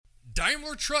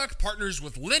Daimler Truck partners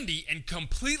with Linde and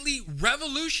completely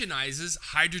revolutionizes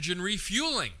hydrogen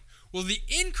refueling. Will the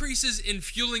increases in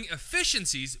fueling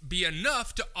efficiencies be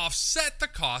enough to offset the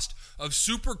cost of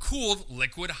supercooled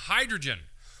liquid hydrogen?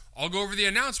 I'll go over the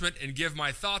announcement and give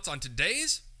my thoughts on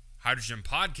today's Hydrogen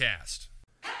Podcast.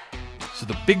 So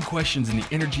the big questions in the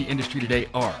energy industry today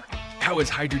are: how is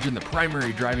hydrogen the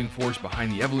primary driving force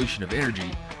behind the evolution of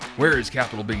energy? Where is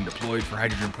capital being deployed for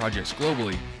hydrogen projects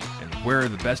globally? And where are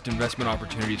the best investment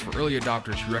opportunities for early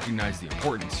adopters who recognize the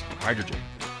importance of hydrogen?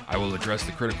 I will address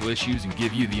the critical issues and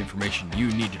give you the information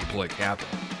you need to deploy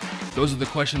capital. Those are the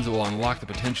questions that will unlock the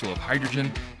potential of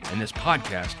hydrogen, and this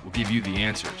podcast will give you the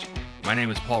answers. My name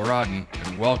is Paul Rodden,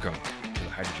 and welcome to the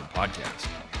Hydrogen Podcast.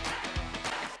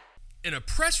 In a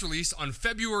press release on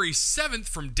February 7th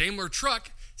from Daimler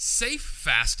Truck, safe,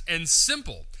 fast, and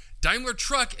simple, Daimler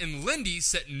Truck and Linde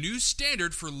set new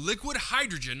standard for liquid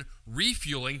hydrogen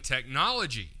refueling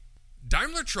technology.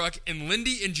 Daimler Truck and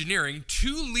Linde Engineering,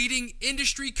 two leading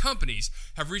industry companies,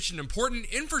 have reached an important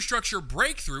infrastructure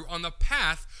breakthrough on the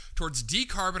path towards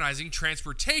decarbonizing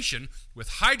transportation with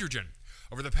hydrogen.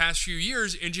 Over the past few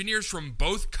years, engineers from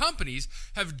both companies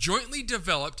have jointly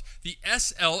developed the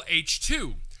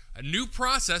SLH2, a new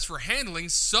process for handling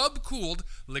subcooled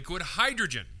liquid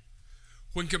hydrogen.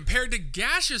 When compared to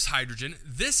gaseous hydrogen,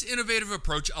 this innovative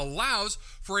approach allows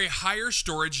for a higher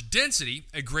storage density,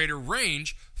 a greater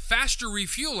range, faster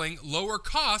refueling, lower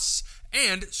costs,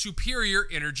 and superior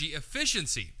energy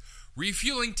efficiency.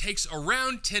 Refueling takes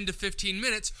around 10 to 15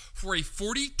 minutes for a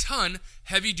 40-ton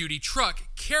heavy-duty truck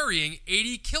carrying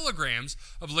 80 kilograms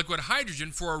of liquid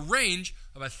hydrogen for a range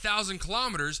of 1,000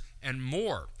 kilometers and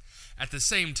more. At the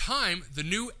same time, the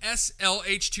new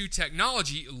SLH2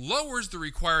 technology lowers the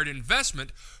required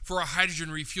investment for a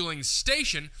hydrogen refueling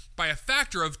station by a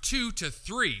factor of 2 to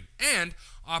 3, and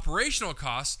operational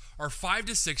costs are 5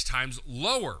 to 6 times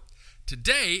lower.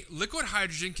 Today, liquid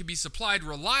hydrogen can be supplied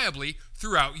reliably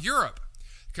throughout Europe.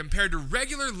 Compared to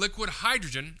regular liquid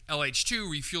hydrogen,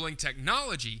 LH2 refueling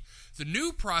technology, the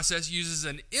new process uses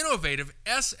an innovative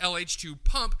SLH2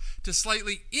 pump to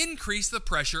slightly increase the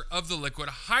pressure of the liquid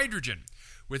hydrogen.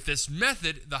 With this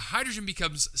method, the hydrogen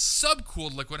becomes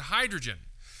subcooled liquid hydrogen.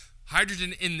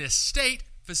 Hydrogen in this state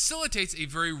facilitates a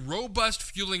very robust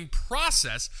fueling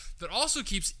process that also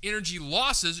keeps energy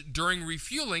losses during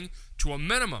refueling to a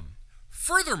minimum.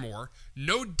 Furthermore,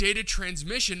 no data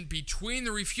transmission between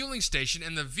the refueling station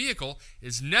and the vehicle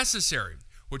is necessary,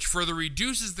 which further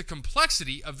reduces the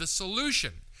complexity of the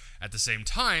solution. At the same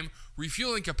time,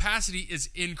 refueling capacity is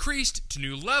increased to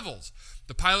new levels.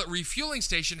 The pilot refueling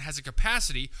station has a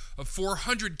capacity of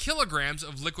 400 kilograms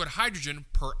of liquid hydrogen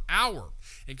per hour.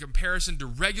 In comparison to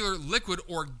regular liquid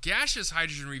or gaseous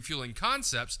hydrogen refueling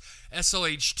concepts,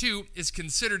 SLH2 is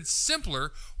considered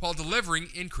simpler while delivering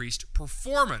increased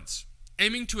performance.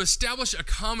 Aiming to establish a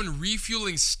common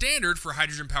refueling standard for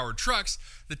hydrogen-powered trucks,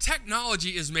 the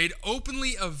technology is made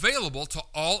openly available to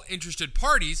all interested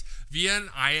parties via an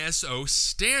ISO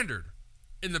standard.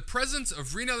 In the presence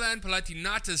of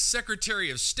Rhineland-Palatinata's Secretary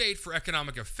of State for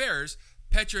Economic Affairs,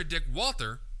 Petra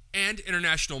Dick-Walter, and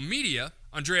international media,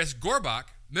 Andreas Gorbach,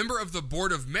 member of the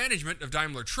Board of Management of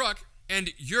Daimler Truck,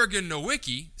 and Jürgen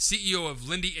Nowicki, CEO of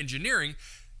Linde Engineering,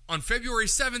 on February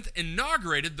 7th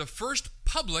inaugurated the first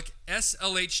public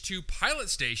SLH2 pilot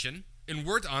station in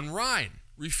Wörth am Rhein,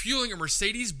 refueling a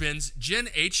Mercedes-Benz Gen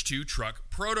H2 truck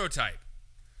prototype.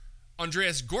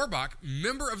 Andreas Gorbach,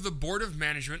 member of the Board of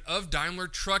Management of Daimler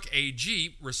Truck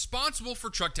AG, responsible for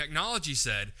truck technology,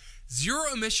 said,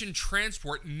 "Zero-emission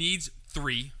transport needs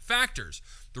 3 factors: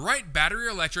 the right battery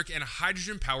electric and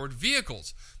hydrogen-powered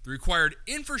vehicles, the required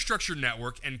infrastructure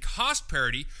network, and cost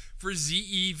parity for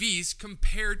ZEVs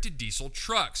compared to diesel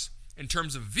trucks. In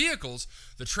terms of vehicles,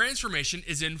 the transformation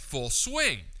is in full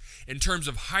swing. In terms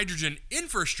of hydrogen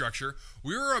infrastructure,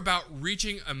 we are about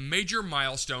reaching a major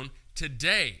milestone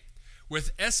today.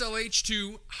 With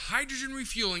SLH2, hydrogen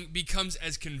refueling becomes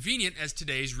as convenient as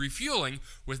today's refueling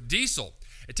with diesel.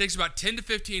 It takes about 10 to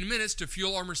 15 minutes to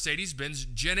fuel our Mercedes-Benz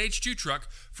Gen H2 truck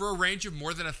for a range of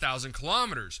more than 1,000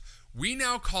 kilometers. We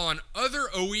now call on other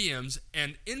OEMs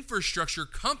and infrastructure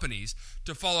companies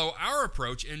to follow our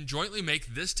approach and jointly make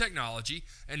this technology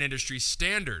an industry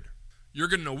standard."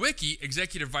 Jürgen Nowicki,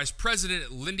 Executive Vice President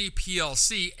at Linde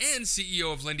PLC and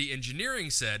CEO of Linde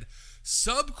Engineering, said,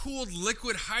 "Subcooled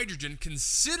liquid hydrogen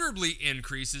considerably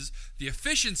increases the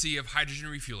efficiency of hydrogen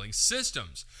refueling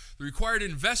systems. The required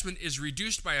investment is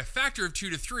reduced by a factor of 2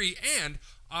 to 3, and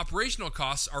operational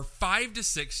costs are 5 to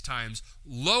 6 times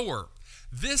lower.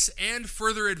 This and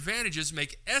further advantages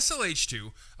make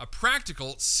SLH2 a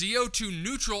practical CO2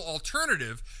 neutral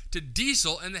alternative to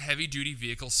diesel in the heavy-duty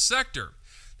vehicle sector.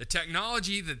 The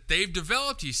technology that they've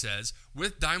developed, he says,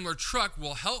 with Daimler Truck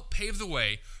will help pave the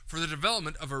way for the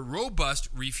development of a robust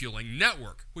refueling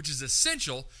network, which is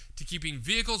essential to keeping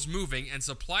vehicles moving and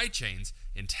supply chains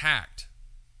intact.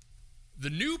 The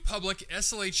new public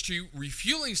SLH2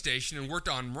 refueling station in Wörth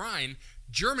am Rhein,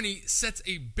 Germany, sets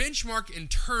a benchmark in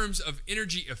terms of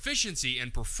energy efficiency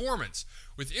and performance,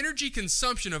 with energy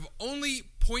consumption of only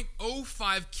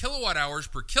 0.05 kilowatt hours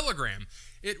per kilogram.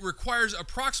 It requires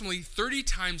approximately 30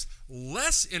 times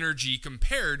less energy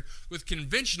compared with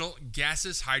conventional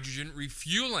gaseous hydrogen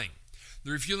refueling.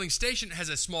 The refueling station has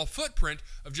a small footprint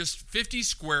of just 50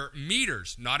 square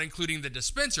meters, not including the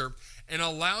dispenser, and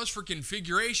allows for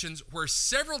configurations where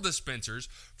several dispensers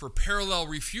for parallel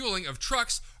refueling of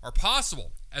trucks are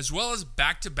possible, as well as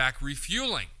back-to-back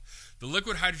refueling. The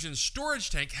liquid hydrogen storage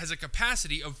tank has a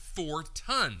capacity of 4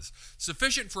 tons,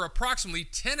 sufficient for approximately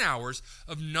 10 hours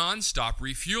of non-stop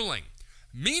refueling.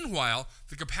 Meanwhile,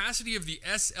 the capacity of the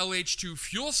SLH2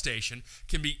 fuel station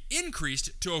can be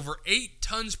increased to over 8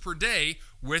 tons per day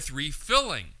with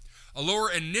refilling. A lower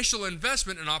initial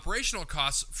investment and operational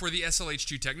costs for the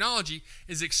SLH2 technology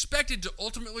is expected to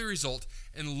ultimately result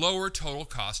in lower total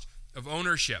cost of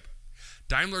ownership.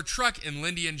 Daimler Truck and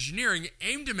Linde Engineering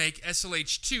aim to make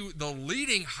SLH2 the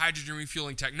leading hydrogen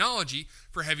refueling technology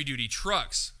for heavy-duty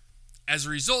trucks. As a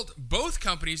result, both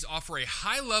companies offer a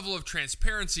high level of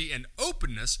transparency and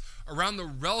openness around the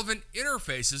relevant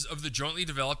interfaces of the jointly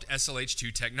developed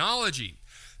SLH2 technology.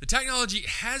 The technology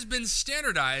has been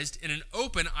standardized in an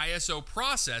open ISO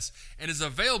process and is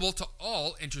available to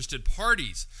all interested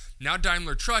parties. Now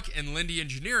Daimler Truck and Linde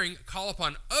Engineering call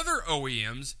upon other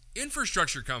OEMs,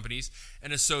 infrastructure companies,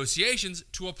 and associations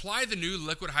to apply the new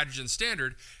liquid hydrogen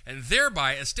standard and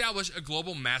thereby establish a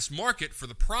global mass market for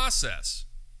the process.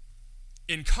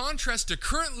 In contrast to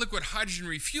current liquid hydrogen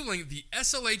refueling, the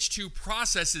SLH2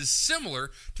 process is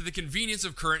similar to the convenience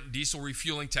of current diesel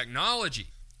refueling technology.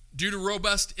 Due to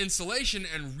robust insulation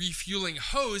and refueling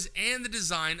hose and the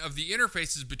design of the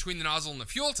interfaces between the nozzle and the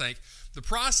fuel tank, the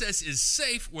process is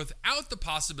safe without the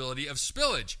possibility of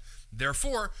spillage.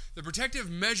 Therefore, the protective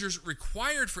measures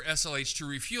required for SLH2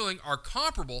 refueling are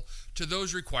comparable to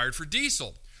those required for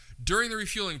diesel. During the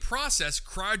refueling process,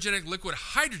 cryogenic liquid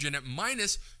hydrogen at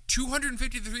minus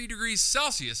 253 degrees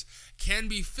Celsius can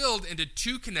be filled into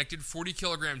 2 connected 40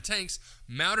 kilogram tanks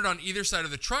mounted on either side of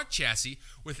the truck chassis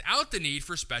without the need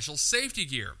for special safety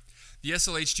gear. The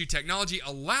SLH2 technology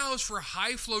allows for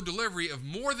high flow delivery of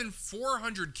more than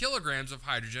 400 kilograms of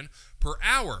hydrogen per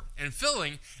hour, and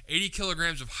filling 80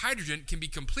 kilograms of hydrogen can be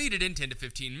completed in 10 to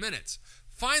 15 minutes.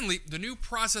 Finally, the new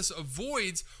process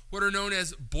avoids what are known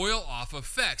as boil-off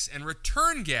effects and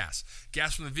return gas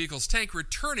from the vehicle's tank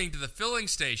returning to the filling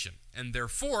station, and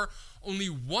therefore only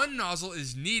one nozzle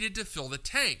is needed to fill the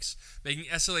tanks, making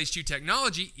SLH2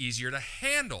 technology easier to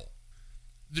handle.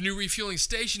 The new refueling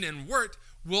station in Wörth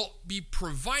will be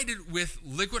provided with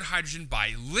liquid hydrogen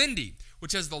by Linde,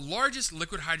 which has the largest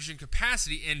liquid hydrogen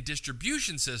capacity and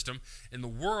distribution system in the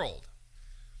world.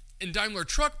 And Daimler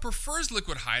Truck prefers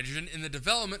liquid hydrogen in the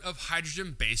development of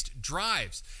hydrogen-based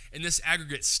drives. In this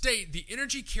aggregate state, the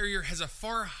energy carrier has a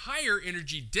far higher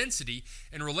energy density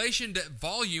in relation to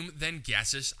volume than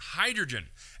gaseous hydrogen.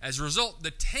 As a result,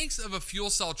 the tanks of a fuel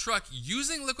cell truck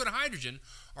using liquid hydrogen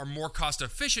are more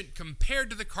cost-efficient compared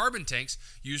to the carbon tanks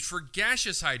used for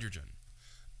gaseous hydrogen.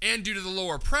 And due to the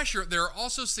lower pressure, they are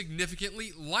also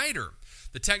significantly lighter.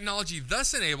 The technology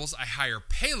thus enables a higher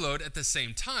payload. At the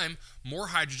same time, more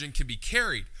hydrogen can be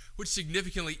carried, which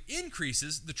significantly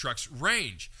increases the truck's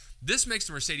range. This makes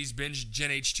the Mercedes-Benz Gen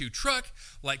H2 truck,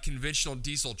 like conventional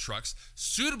diesel trucks,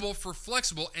 suitable for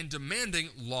flexible and demanding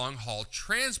long-haul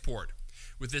transport.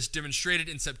 With this demonstrated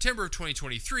in September of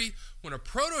 2023, when a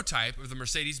prototype of the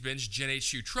Mercedes-Benz Gen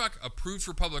H2 truck approved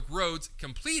for public roads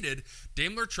completed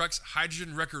Daimler Truck's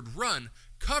hydrogen record run,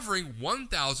 covering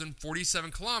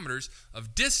 1,047 kilometers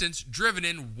of distance driven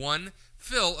in one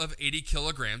fill of 80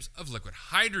 kilograms of liquid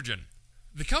hydrogen.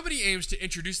 The company aims to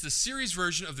introduce the series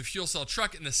version of the fuel cell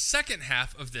truck in the second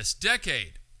half of this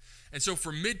decade. And so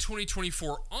from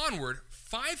mid-2024 onward,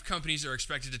 5 companies are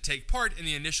expected to take part in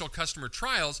the initial customer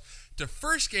trials to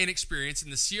first gain experience in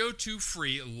the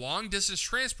CO2-free long-distance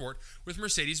transport with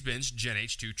Mercedes-Benz Gen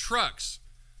H2 trucks.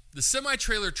 The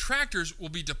semi-trailer tractors will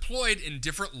be deployed in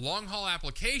different long-haul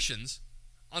applications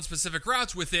on specific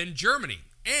routes within Germany,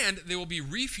 and they will be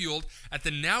refueled at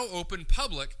the now open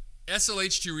public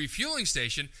SLH2 refueling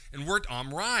station in Wörth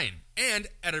am Rhein and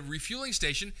at a refueling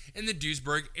station in the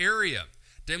Duisburg area.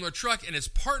 Daimler Truck and its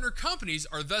partner companies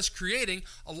are thus creating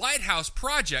a lighthouse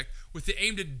project with the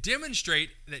aim to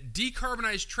demonstrate that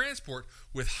decarbonized transport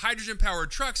with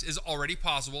hydrogen-powered trucks is already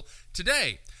possible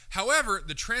today. However,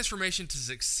 the transformation to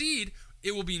succeed,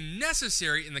 it will be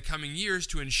necessary in the coming years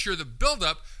to ensure the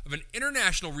buildup of an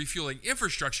international refueling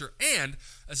infrastructure and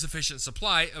a sufficient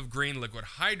supply of green liquid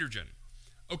hydrogen.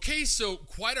 Okay, so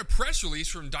quite a press release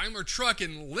from Daimler Truck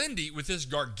and Linde with this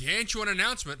gargantuan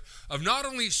announcement of not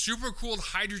only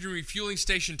supercooled hydrogen refueling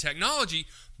station technology,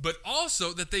 but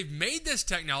also that they've made this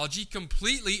technology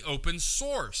completely open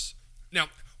source. Now,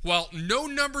 while no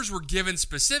numbers were given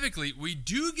specifically, we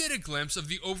do get a glimpse of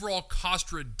the overall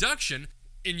cost reduction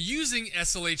in using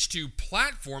SLH2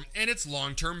 platform and its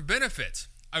long-term benefits.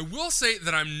 I will say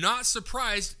that I'm not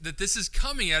surprised that this is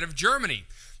coming out of Germany.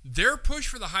 Their push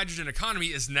for the hydrogen economy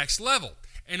is next level,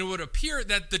 and it would appear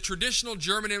that the traditional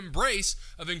German embrace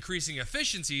of increasing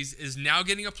efficiencies is now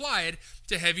getting applied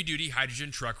to heavy-duty hydrogen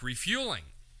truck refueling.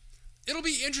 It'll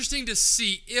be interesting to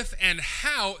see if and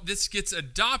how this gets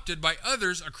adopted by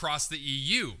others across the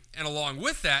EU, and along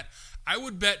with that, I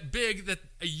would bet big that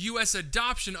a U.S.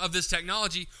 adoption of this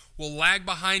technology will lag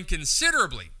behind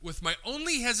considerably, with my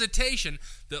only hesitation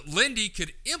that Linde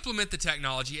could implement the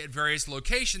technology at various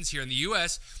locations here in the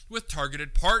U.S. with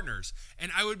targeted partners,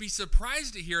 and I would be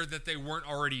surprised to hear that they weren't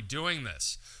already doing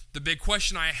this. The big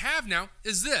question I have now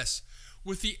is this.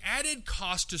 With the added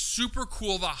cost to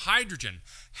supercool the hydrogen,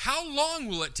 how long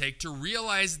will it take to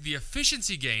realize the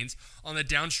efficiency gains on the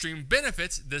downstream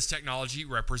benefits this technology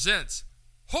represents?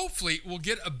 Hopefully, we'll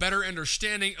get a better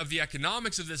understanding of the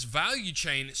economics of this value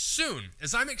chain soon,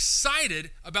 as I'm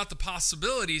excited about the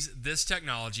possibilities this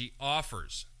technology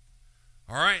offers.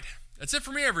 All right, that's it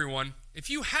for me, everyone. If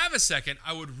you have a second,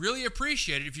 I would really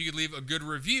appreciate it if you could leave a good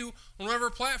review on whatever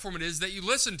platform it is that you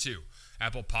listen to.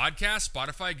 Apple Podcasts,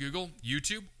 Spotify, Google,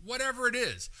 YouTube, whatever it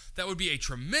is. That would be a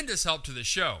tremendous help to the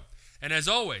show. And as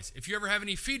always, if you ever have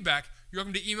any feedback, you're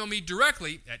welcome to email me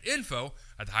directly at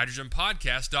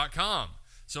info@thehydrogenpodcast.com.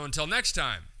 So until next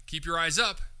time, keep your eyes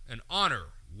up and honor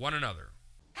one another.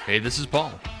 Hey, this is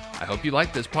Paul. I hope you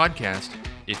liked this podcast.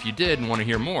 If you did and want to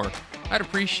hear more, I'd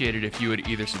appreciate it if you would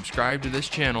either subscribe to this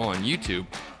channel on YouTube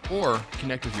or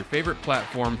connect with your favorite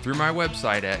platform through my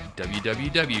website at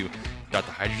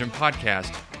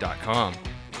www.thehydrogenpodcast.com.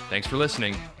 Thanks for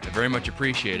listening. I very much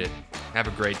appreciate it. Have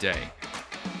a great day.